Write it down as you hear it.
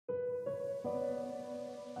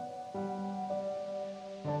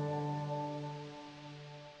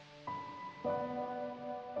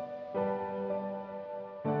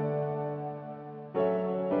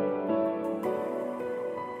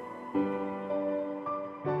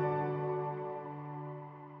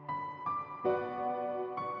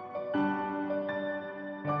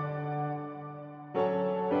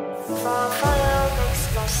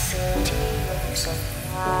so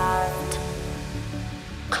wild.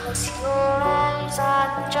 Close your eyes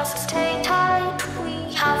and just stay tight.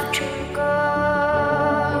 We have to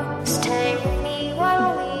go. Stay with me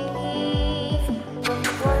while we leave. Don't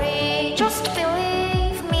worry, just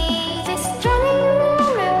believe me. This journey will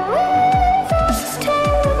relieve us. Stay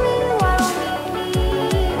with me while we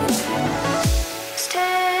leave.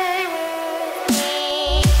 Stay with me.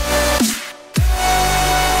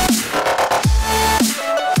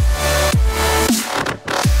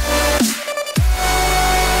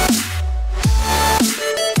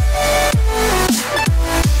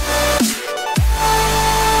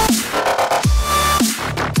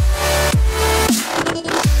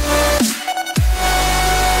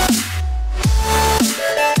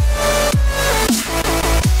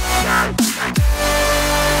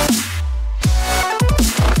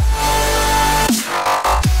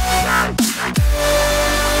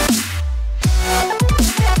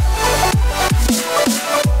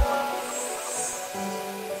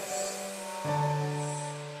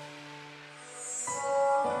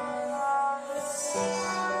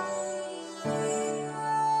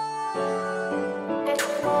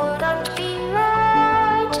 Wouldn't be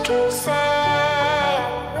right to say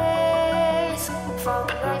anyways, for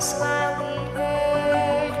the place where we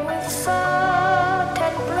live with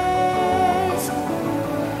certain place.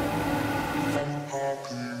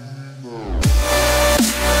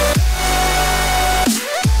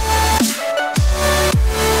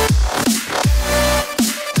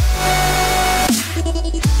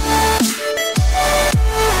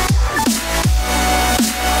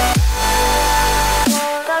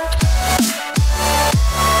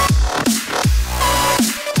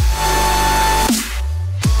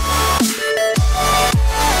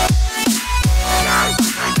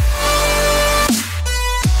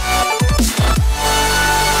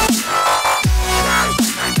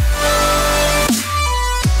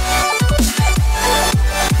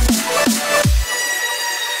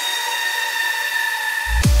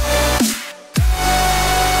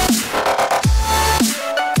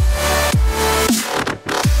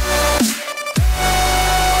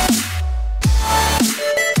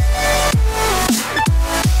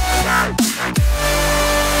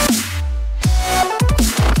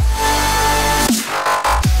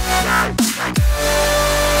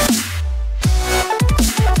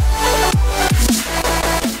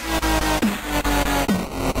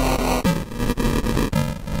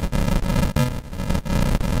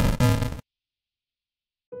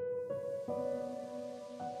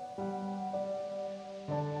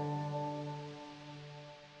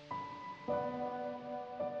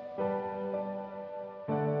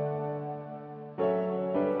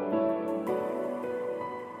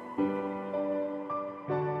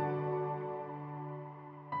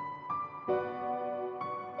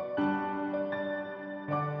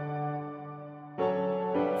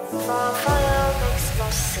 For fire makes the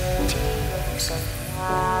city look so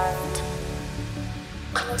wild.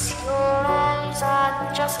 Close your eyes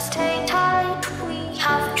and just stay tight.